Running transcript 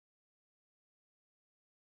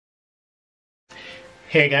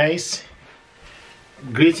Hey guys,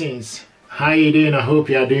 greetings. How you doing? I hope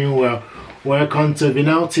you are doing well. Welcome to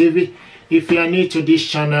Vinyl TV. If you are new to this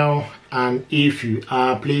channel and if you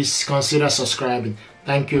are, please consider subscribing.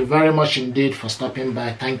 Thank you very much indeed for stopping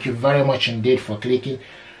by. Thank you very much indeed for clicking.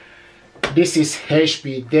 This is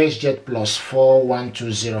HP Deskjet Plus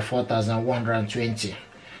 4120-4120.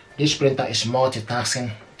 This printer is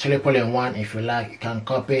multitasking, triple in one. If you like, you can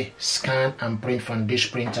copy, scan and print from this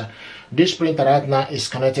printer. This printer right now is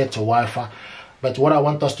connected to Wi-Fi, but what I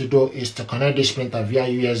want us to do is to connect this printer via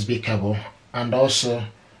USB cable and also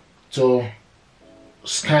to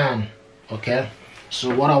scan. Okay,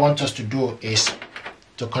 so what I want us to do is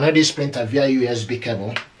to connect this printer via USB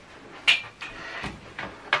cable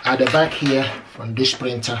at the back here from this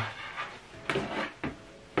printer.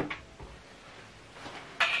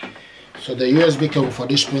 So the USB cable for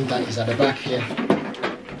this printer is at the back here.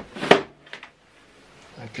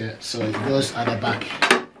 Okay, so it goes at the back.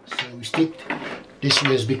 So we stick this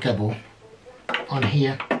USB cable on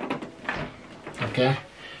here. Okay,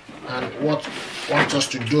 and what I want us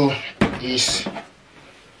to do is,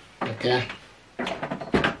 okay,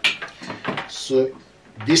 so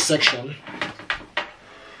this section,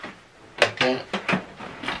 okay,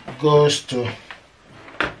 goes to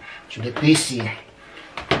the PC.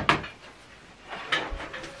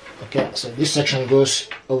 Okay, so this section goes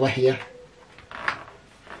over here.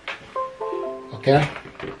 Okay,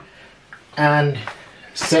 and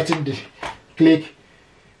setting the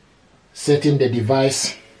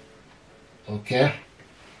device. Okay,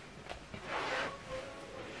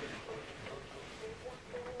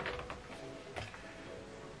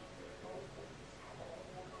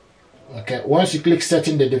 okay, once you click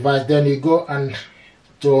setting the device, then you go and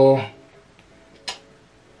to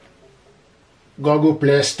Google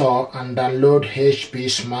Play Store and download HP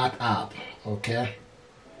Smart App. Okay,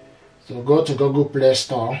 so go to Google Play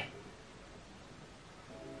Store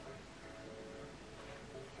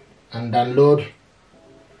and download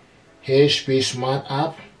HP Smart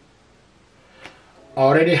App. I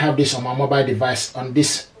already have this on my mobile device on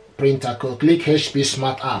this printer. Click HP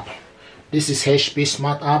Smart App. This is HP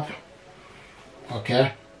Smart App.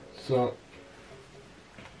 Okay, so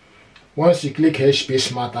once you click HP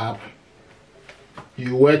Smart App,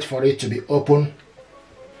 you wait for it to be open.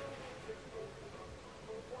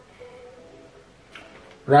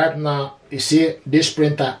 Right now, you see this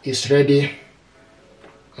printer is ready.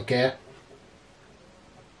 Okay,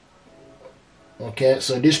 okay,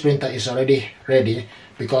 so this printer is already ready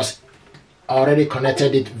because I already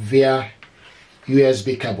connected it via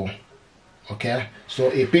USB cable. Okay, so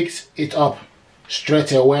it picks it up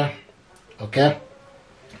straight away. Okay,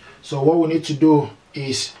 so what we need to do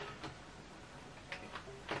is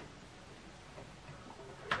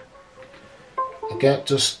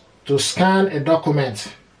to scan a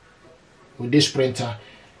document with this printer.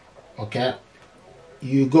 Okay,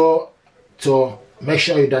 you go to make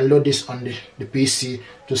sure you download this on the PC.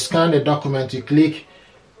 To scan the document, you click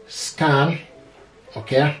scan.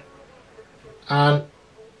 Okay, and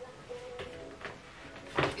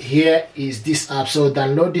here is this app. So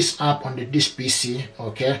download this app on this PC.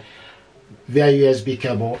 Okay, via USB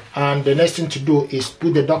cable, and the next thing to do is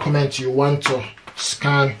put the document you want to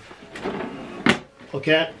scan,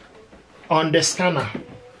 okay, on the scanner.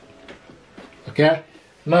 Okay,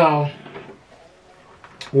 now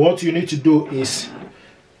what you need to do is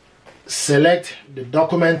select the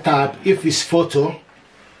document tab. If it's photo,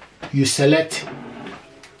 you select,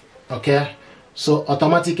 okay, so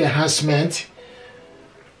automatic enhancement.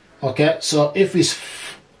 Okay, so if it's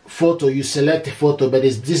photo, you select photo, but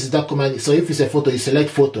this document, so if it's a photo, you select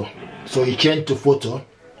photo, so you change to photo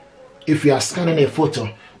if you are scanning a photo.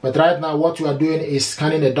 But right now what we are doing is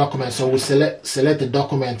scanning the document, so we select the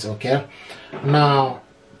document. Okay, now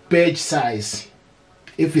page size,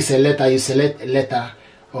 if it's a letter, you select a letter.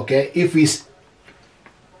 Okay, if it's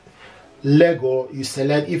Lego, you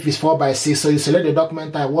select. If it's 4x6, so you select the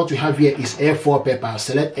document type. What we have here is A4 paper,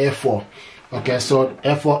 select A4. Okay, so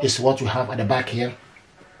A4 is what we have at the back here.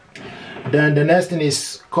 Then the next thing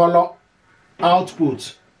is color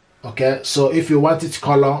output. Okay, so if you want it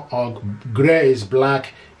color, or gray is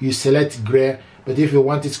black, you select gray, but if you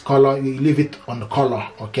want it color, you leave it on the color.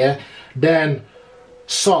 Okay, then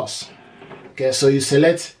source. Okay, so you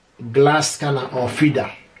select glass scanner or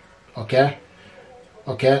feeder. Okay,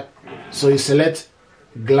 okay, so you select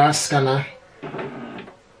glass scanner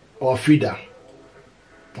or feeder.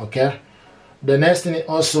 Okay, the next thing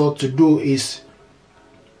also to do is,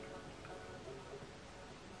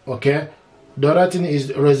 okay, the other thing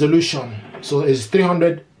is resolution. So it's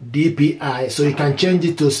 300 dpi, so you can change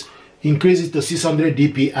it to increase it to 600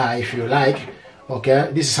 dpi if you like. Okay,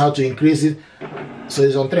 this is how to increase it. So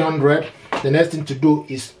it's on 300. The next thing to do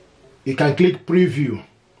is you can click preview.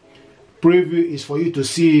 Preview is for you to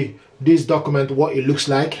see this document, what it looks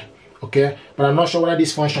like. Okay, but I'm not sure whether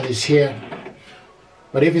this function is here.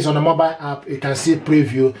 But if it's on a mobile app, you can see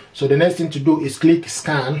preview. So the next thing to do is click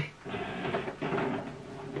scan.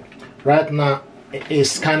 Right now it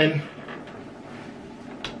is scanning.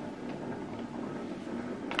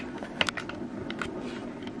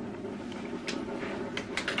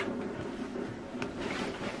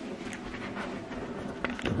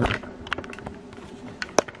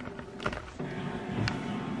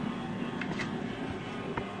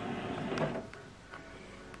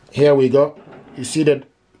 Here we go. You see that,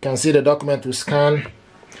 you can see the document to scan.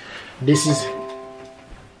 This is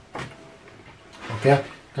okay.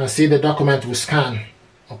 You can see the document will scan.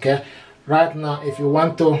 Okay. Right now, if you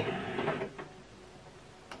want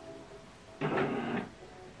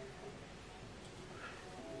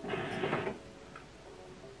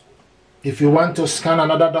to scan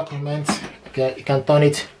another document, okay, you can turn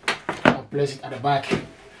it and place it at the back.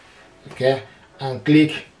 Okay, and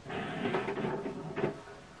click.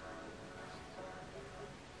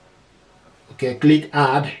 Okay, click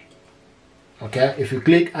add. Okay, if you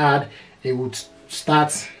click add, it would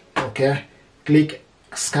start. Okay, click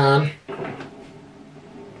scan.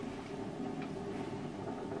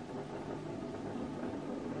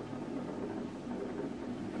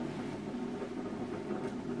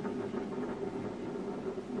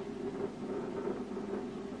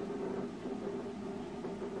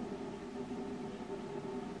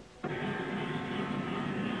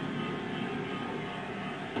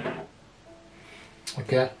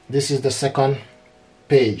 Okay, this is the second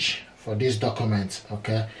page for this document.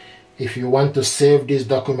 Okay, if you want to save this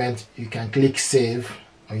document, you can click save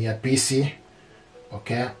on your PC.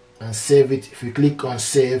 Okay, and save it. If you click on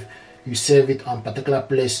save, you save it on particular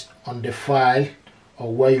place on the file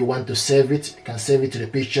or where you want to save it. You can save it to the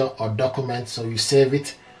picture or document, so you save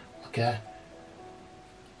it. Okay,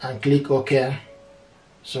 and click OK.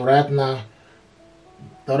 So right now,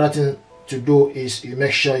 the other thing to do is you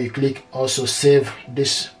make sure you click also save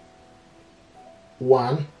this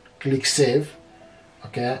one. Click save.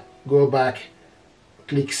 Okay, go back,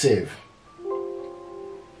 click save.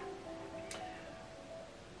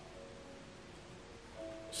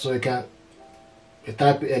 So you can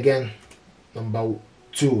type it again, number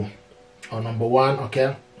 2 or number 1.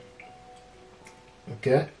 Okay,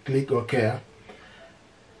 okay, click OK.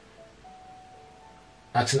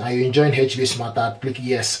 Asking, are you enjoying HB Smart Art? Click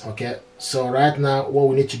yes. Okay, so right now what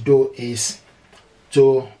we need to do is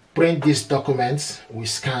to print these documents. We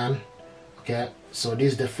scan. Okay, so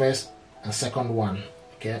this is the first and second one.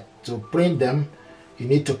 Okay, to print them, you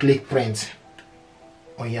need to click print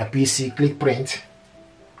on your PC. Click print.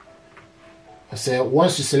 So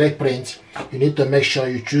once you select print, you need to make sure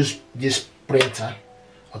you choose this printer.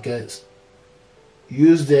 Okay,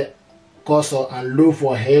 use the cursor and look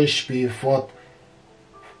for HP 4.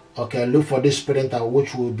 Okay, look for this printer,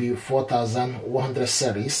 which will be 4100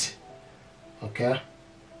 series. Okay,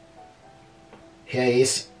 here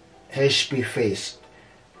is HP face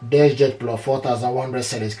Deskjet plus 4100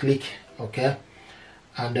 series. Click OK,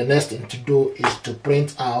 and the next thing to do is to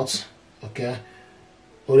print out. Okay,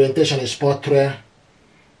 orientation is portrait.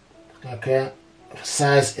 Okay,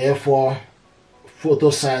 size A4, photo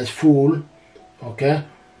size full. Okay,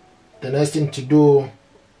 the next thing to do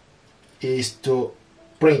is to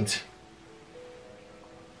print.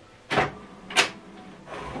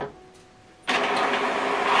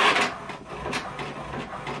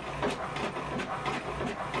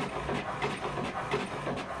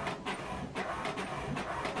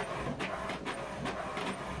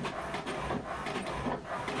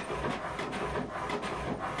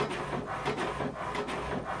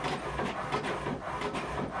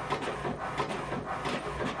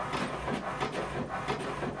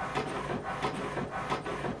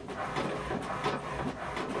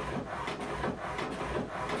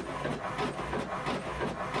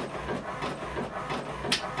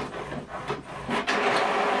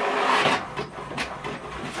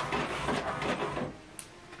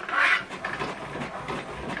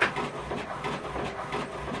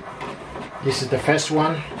 This is the first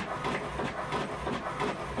one.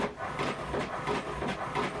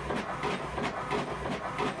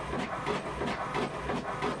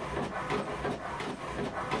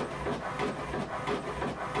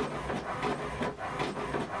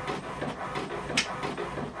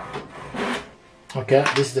 Okay,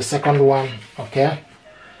 this is the second one. Okay,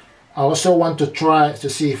 I also want to try to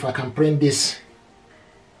see if I can print this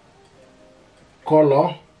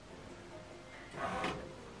color.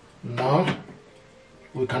 No.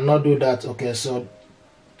 we cannot do that. Okay, so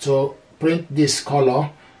to print this color,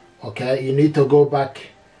 okay, you need to go back.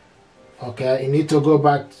 Okay, you need to go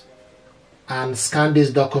back and scan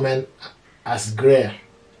this document as gray.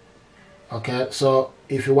 Okay, so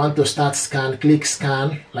if you want to start scan, click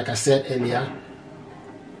scan like I said earlier,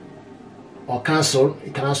 or cancel.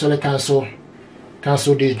 You can actually cancel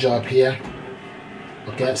this job here.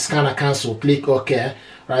 Okay, scan and cancel, click OK.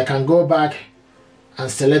 I can go back and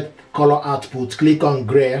select color output, click on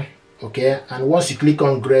gray. Okay, and once you click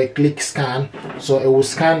on gray, click scan, so it will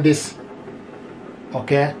scan this.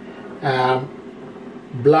 Okay,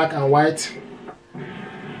 black and white.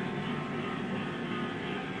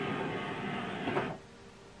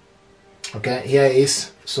 Okay, here it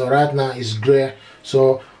is. So right now it's gray.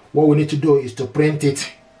 So what we need to do is to print it.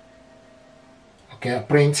 Okay,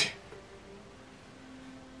 print.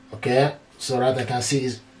 Okay, so right I can see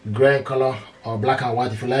it's gray in color or black and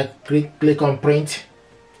white. If you like, click on print.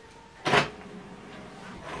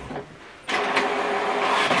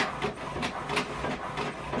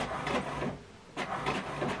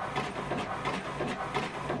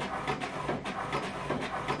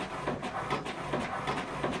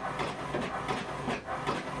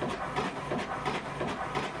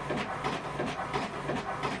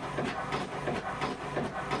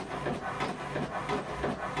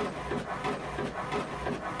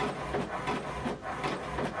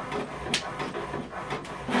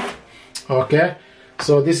 Okay,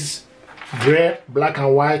 so this is gray, black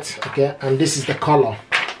and white. Okay, and this is the color,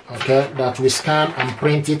 okay, that we scan and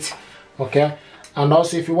print it. Okay, and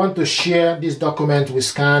also if you want to share this document we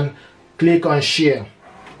scan, click on share.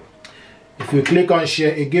 If you click on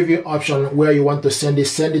share, it gives you option where you want to send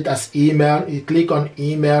it as email. You click on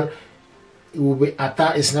email, it will be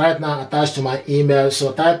attached. It's right now attached to my email,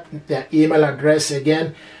 so type the email address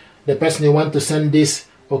again, the person you want to send this,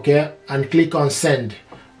 okay, and click on send.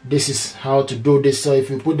 This is how to do this. So if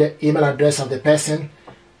you put the email address of the person,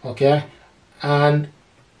 okay, and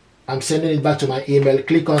I'm sending it back to my email,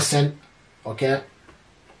 click on send. Okay,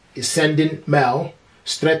 it's sending mail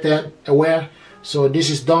straight away. So this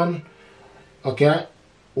is done. Okay,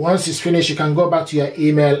 once it's finished, you can go back to your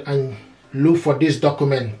email and look for this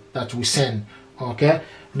document that we send. Okay,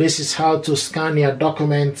 this is how to scan your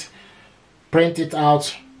document, print it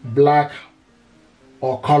out black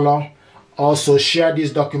or color. Also share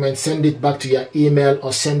this document, send it back to your email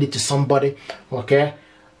or send it to somebody. Okay,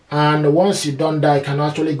 and once you've done that, you can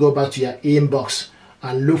actually go back to your inbox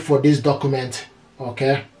and look for this document.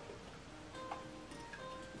 Okay,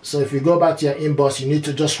 so if you go back to your inbox, you need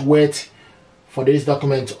to just wait for this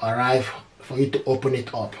document to arrive for you to open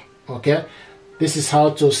it up. Okay, this is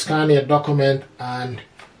how to scan your document, and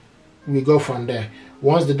we go from there.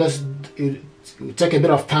 Once it will take a bit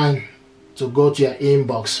of time to go to your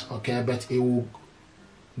inbox, okay, but it will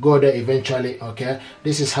go there eventually. Okay,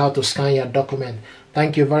 this is how to scan your document.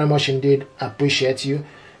 Thank you very much indeed. I appreciate you.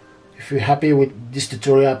 If you're happy with this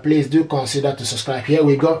tutorial, please do consider to subscribe. Here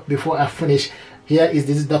we go. Before I finish, here is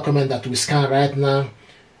this document that we scan right now.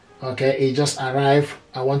 Okay, it just arrived.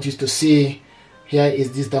 I want you to see, here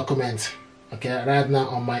is this document. Okay, right now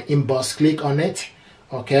on my inbox, click on it.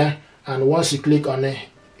 Okay, and once you click on it,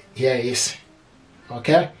 here it is.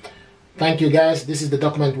 Okay, thank you guys. This is the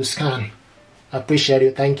document we scan. I appreciate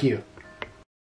you. Thank you.